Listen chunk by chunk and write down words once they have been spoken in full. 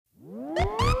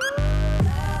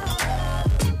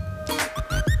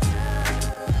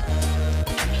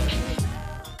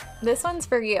This one's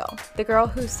for you, the girl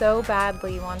who so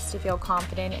badly wants to feel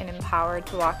confident and empowered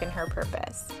to walk in her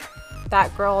purpose.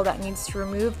 That girl that needs to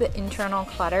remove the internal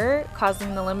clutter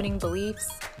causing the limiting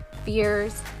beliefs,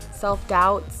 fears,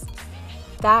 self-doubts.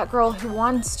 That girl who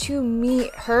wants to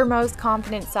meet her most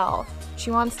confident self.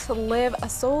 She wants to live a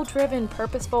soul-driven,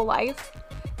 purposeful life.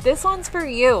 This one's for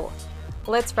you.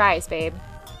 Let's rise, babe.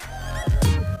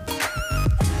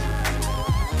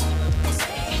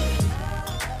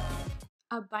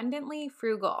 Abundantly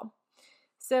frugal.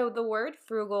 So the word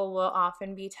frugal will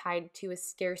often be tied to a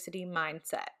scarcity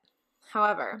mindset.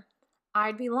 However,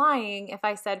 I'd be lying if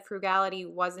I said frugality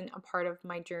wasn't a part of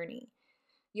my journey.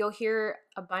 You'll hear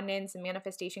abundance and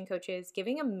manifestation coaches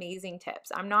giving amazing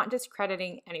tips. I'm not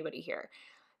discrediting anybody here.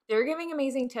 They're giving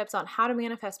amazing tips on how to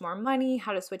manifest more money,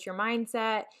 how to switch your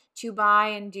mindset, to buy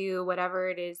and do whatever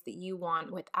it is that you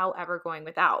want without ever going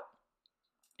without.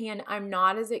 And I'm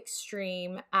not as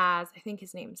extreme as, I think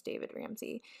his name's David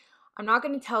Ramsey. I'm not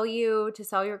going to tell you to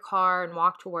sell your car and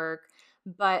walk to work,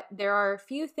 but there are a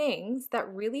few things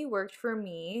that really worked for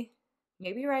me.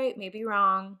 Maybe right, maybe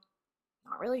wrong,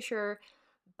 not really sure,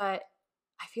 but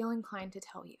I feel inclined to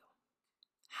tell you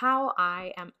how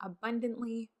I am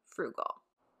abundantly frugal.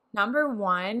 Number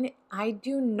one, I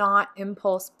do not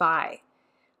impulse buy.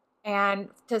 And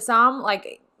to some,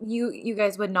 like you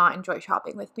guys would not enjoy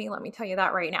shopping with me, let me tell you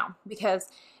that right now. Because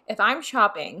if I'm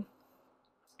shopping,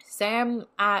 say I'm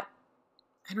at,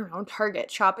 I don't know,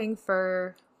 Target shopping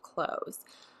for clothes,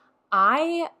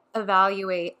 I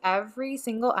evaluate every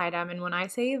single item. And when I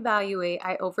say evaluate,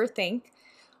 I overthink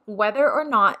whether or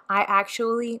not I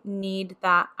actually need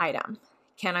that item.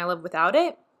 Can I live without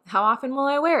it? How often will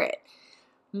I wear it?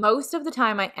 Most of the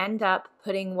time, I end up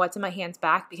putting what's in my hands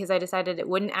back because I decided it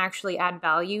wouldn't actually add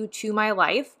value to my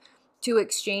life to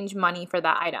exchange money for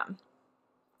that item.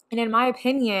 And in my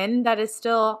opinion, that is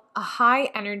still a high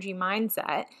energy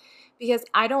mindset because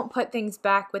I don't put things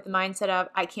back with the mindset of,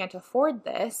 I can't afford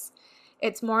this.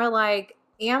 It's more like,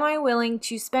 am I willing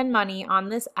to spend money on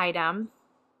this item?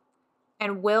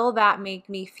 And will that make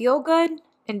me feel good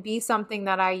and be something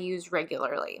that I use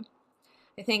regularly?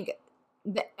 I think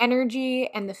the energy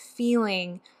and the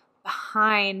feeling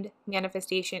behind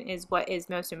manifestation is what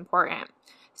is most important.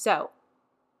 So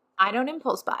I don't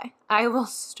impulse buy. I will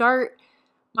start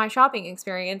my shopping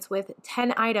experience with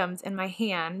 10 items in my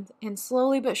hand and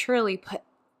slowly but surely put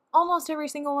almost every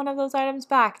single one of those items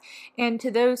back. And to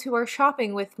those who are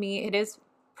shopping with me, it is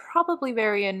probably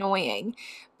very annoying,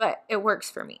 but it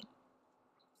works for me.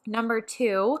 Number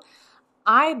two,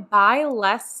 I buy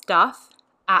less stuff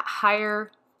at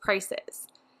higher prices.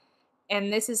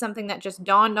 And this is something that just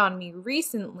dawned on me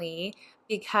recently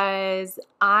because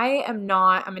I am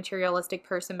not a materialistic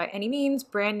person by any means.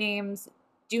 Brand names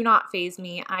do not faze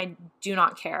me. I do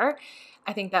not care.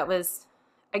 I think that was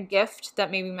a gift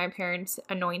that maybe my parents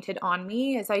anointed on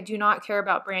me, as I do not care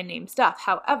about brand name stuff.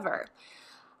 However,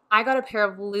 I got a pair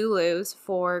of Lulus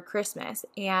for Christmas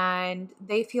and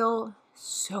they feel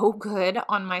so good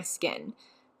on my skin.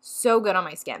 So good on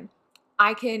my skin.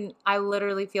 I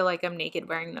literally feel like I'm naked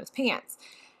wearing those pants.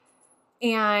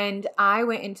 And I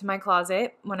went into my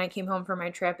closet when I came home from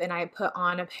my trip and I put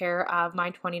on a pair of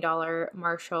my $20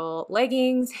 Marshall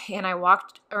leggings and I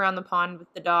walked around the pond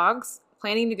with the dogs,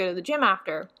 planning to go to the gym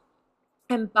after.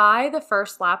 And by the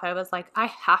first lap, I was like, I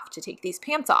have to take these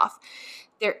pants off.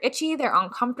 They're itchy, they're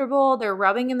uncomfortable, they're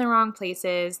rubbing in the wrong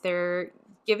places, they're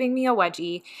giving me a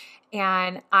wedgie.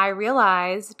 And I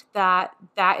realized that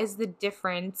that is the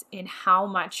difference in how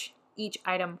much each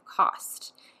item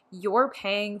costs. You're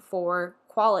paying for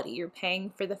quality, you're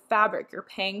paying for the fabric, you're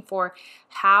paying for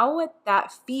how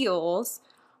that feels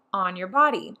on your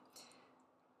body.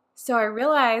 So I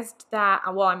realized that,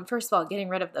 well, I'm first of all getting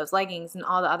rid of those leggings and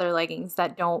all the other leggings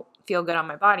that don't feel good on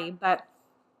my body, but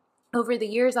over the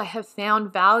years, I have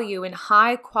found value in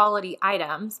high quality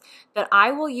items that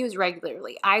I will use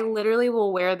regularly. I literally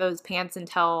will wear those pants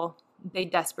until they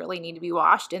desperately need to be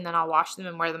washed, and then I'll wash them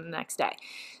and wear them the next day.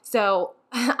 So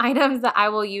items that I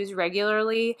will use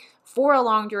regularly for a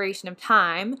long duration of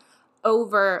time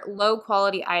over low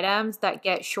quality items that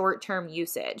get short-term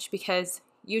usage, because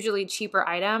usually cheaper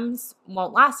items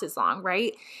won't last as long,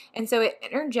 right? And so it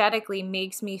energetically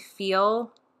makes me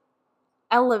feel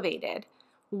elevated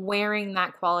wearing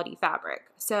that quality fabric.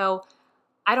 So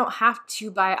I don't have to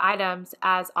buy items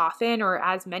as often or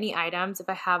as many items if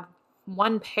I have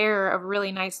one pair of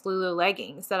really nice Lulu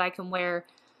leggings that I can wear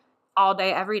all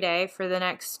day, every day for the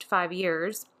next 5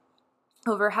 years,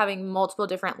 over having multiple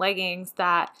different leggings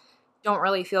that don't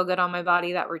really feel good on my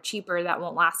body, that were cheaper, that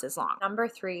won't last as long. Number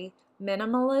three,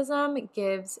 minimalism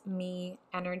gives me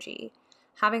energy.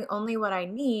 Having only what I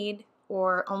need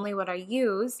or only what I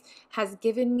use has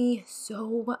given me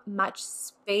so much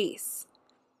space.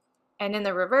 And in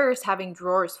the reverse, having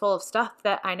drawers full of stuff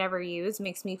that I never use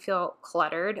makes me feel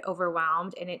cluttered,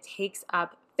 overwhelmed, and it takes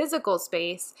up physical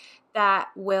space that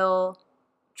will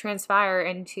transpire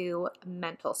into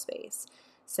mental space.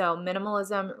 So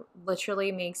minimalism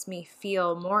literally makes me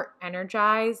feel more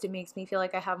energized. It makes me feel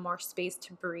like I have more space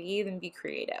to breathe and be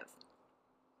creative.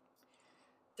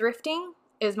 Thrifting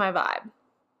is my vibe.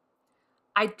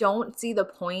 I don't see the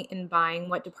point in buying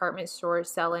what department stores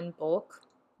sell in bulk,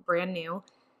 brand new,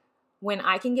 when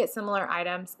I can get similar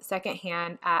items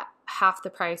secondhand at half the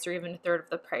price or even a third of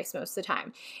the price most of the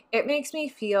time. It makes me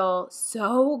feel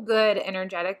so good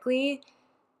energetically,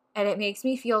 and it makes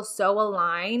me feel so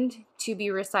aligned to be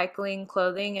recycling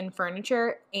clothing and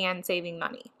furniture and saving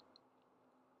money.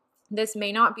 This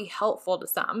may not be helpful to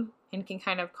some and can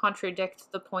kind of contradict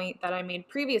the point that I made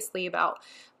previously about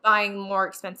buying more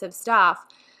expensive stuff.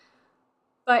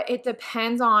 But it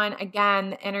depends on,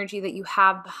 again, the energy that you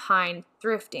have behind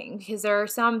thrifting, because there are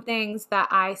some things that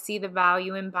I see the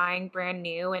value in buying brand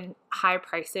new and high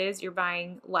prices. You're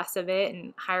buying less of it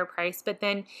and higher price. But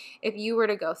then if you were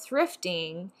to go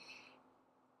thrifting,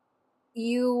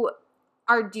 you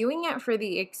are doing it for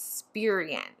the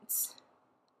experience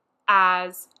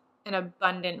as an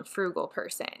abundant, frugal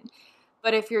person.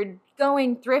 But if you're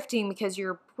going thrifting because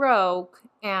you're broke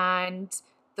and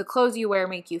the clothes you wear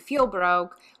make you feel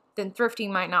broke, then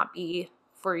thrifting might not be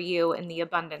for you in the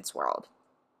abundance world.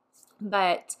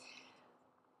 But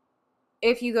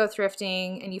if you go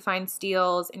thrifting and you find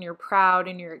steals and you're proud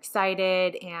and you're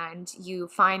excited and you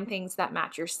find things that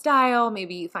match your style,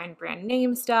 maybe you find brand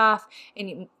name stuff and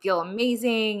you feel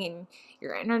amazing and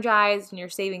you're energized and you're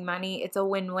saving money, it's a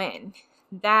win-win.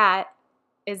 That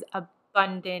is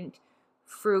abundant,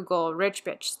 frugal, rich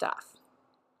bitch stuff.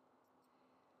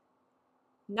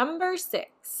 Number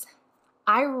 6,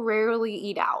 I rarely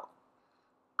eat out.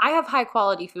 I have high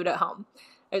quality food at home.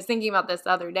 I was thinking about this the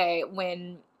other day.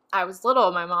 When I was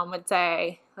little, my mom would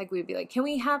say, like, we'd be like, can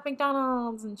we have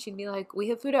McDonald's? And she'd be like, we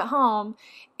have food at home.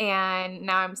 And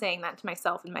now I'm saying that to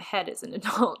myself in my head as an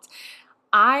adult.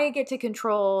 I get to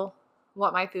control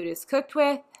what my food is cooked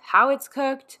with, how it's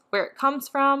cooked, where it comes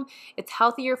from. It's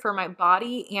healthier for my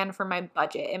body and for my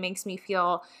budget. It makes me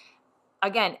feel,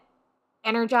 again,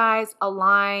 energized,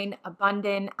 aligned,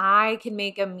 abundant. I can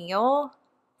make a meal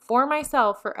for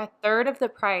myself for a third of the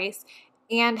price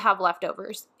and have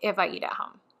leftovers if I eat at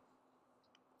home.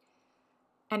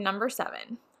 And number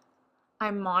 7,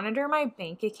 I monitor my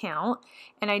bank account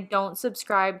and I don't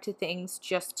subscribe to things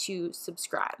just to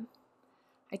subscribe.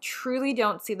 I truly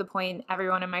don't see the point in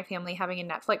everyone in my family having a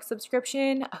Netflix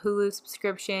subscription, a Hulu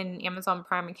subscription, Amazon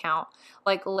Prime account.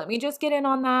 Like, let me just get in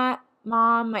on that,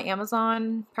 Mom, my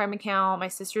Amazon Prime account, my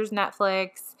sister's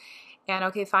Netflix, and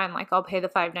okay, fine, like I'll pay the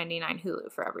 $5.99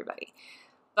 Hulu for everybody.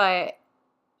 But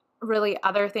really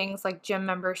other things like gym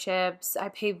memberships, I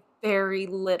pay very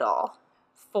little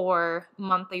for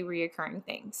monthly reoccurring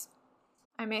things.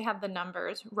 I may have the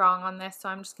numbers wrong on this, so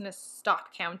I'm just going to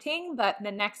stop counting. But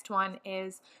the next one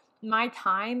is my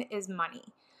time is money.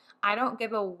 I don't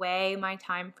give away my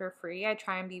time for free. I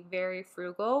try and be very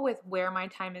frugal with where my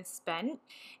time is spent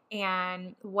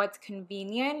and what's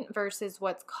convenient versus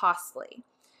what's costly.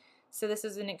 So this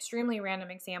is an extremely random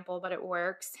example, but it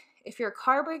works. If your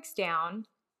car breaks down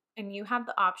and you have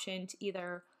the option to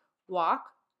either walk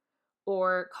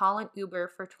or call an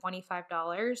Uber for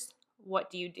 $25, what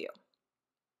do you do?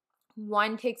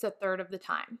 One takes a third of the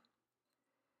time.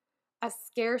 A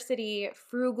scarcity,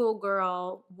 frugal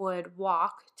girl would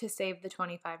walk to save the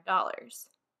 $25.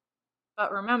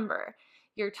 But remember,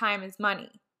 your time is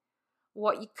money.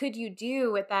 What could you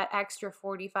do with that extra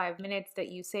 45 minutes that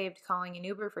you saved calling an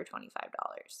Uber for $25?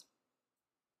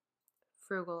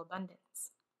 Frugal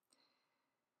abundance.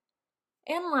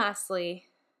 And lastly,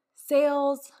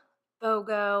 sales,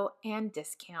 BOGO, and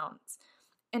discounts.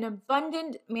 An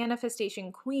abundant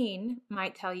manifestation queen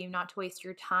might tell you not to waste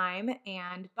your time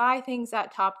and buy things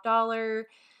at top dollar,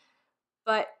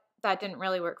 but that didn't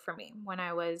really work for me when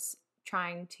I was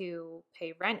trying to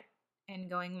pay rent and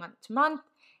going month to month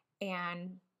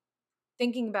and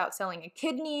thinking about selling a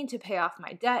kidney to pay off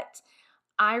my debt.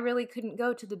 I really couldn't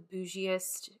go to the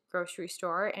bougiest grocery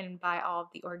store and buy all of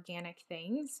the organic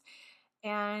things,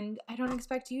 and I don't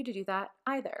expect you to do that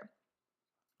either.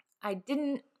 I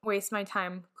didn't waste my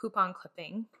time coupon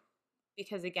clipping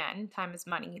because, again, time is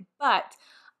money, but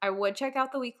I would check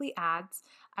out the weekly ads.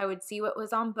 I would see what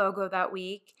was on BOGO that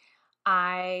week.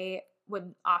 I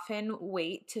would often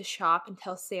wait to shop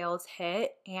until sales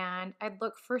hit, and I'd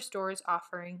look for stores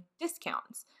offering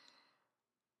discounts.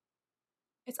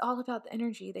 It's all about the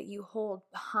energy that you hold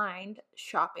behind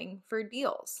shopping for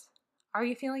deals. Are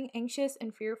you feeling anxious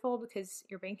and fearful because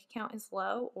your bank account is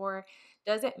low, or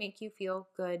does it make you feel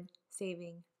good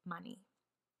saving money?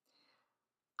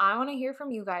 I want to hear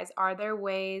from you guys. Are there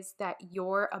ways that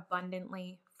you're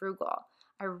abundantly frugal?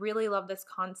 I really love this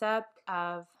concept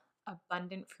of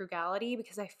abundant frugality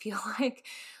because I feel like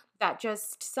that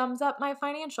just sums up my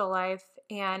financial life,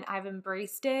 and I've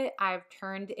embraced it. I've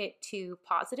turned it to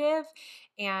positive,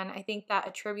 and I think that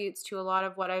attributes to a lot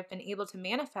of what I've been able to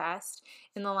manifest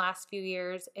in the last few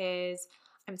years is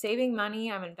I'm saving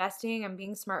money, I'm investing, I'm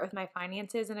being smart with my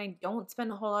finances, and I don't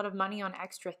spend a whole lot of money on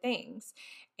extra things.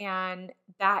 And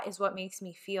that is what makes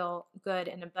me feel good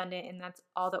and abundant. And that's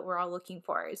all that we're all looking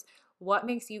for is what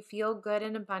makes you feel good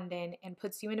and abundant and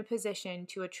puts you in a position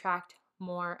to attract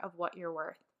more of what you're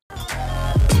worth.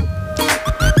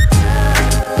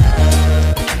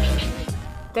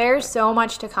 There's so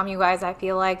much to come, you guys. I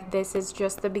feel like this is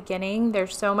just the beginning.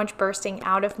 There's so much bursting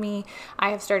out of me.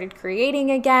 I have started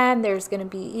creating again. There's going to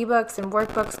be ebooks and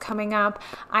workbooks coming up.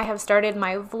 I have started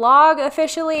my vlog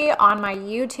officially on my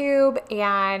YouTube,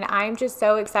 and I'm just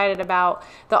so excited about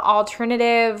the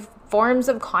alternative forms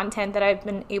of content that I've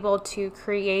been able to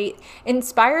create,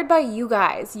 inspired by you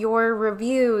guys, your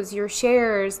reviews, your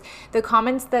shares, the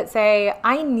comments that say,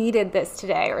 I needed this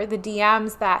today, or the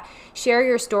DMs that share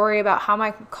your story about how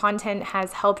my content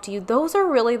has helped you. Those are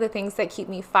really the things that keep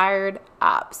me fired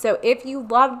up. So if you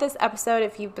loved this episode,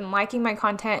 if you've been liking my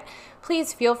content,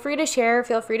 please feel free to share,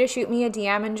 feel free to shoot me a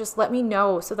DM and just let me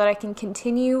know so that I can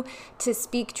continue to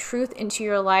speak truth into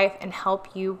your life and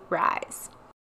help you rise.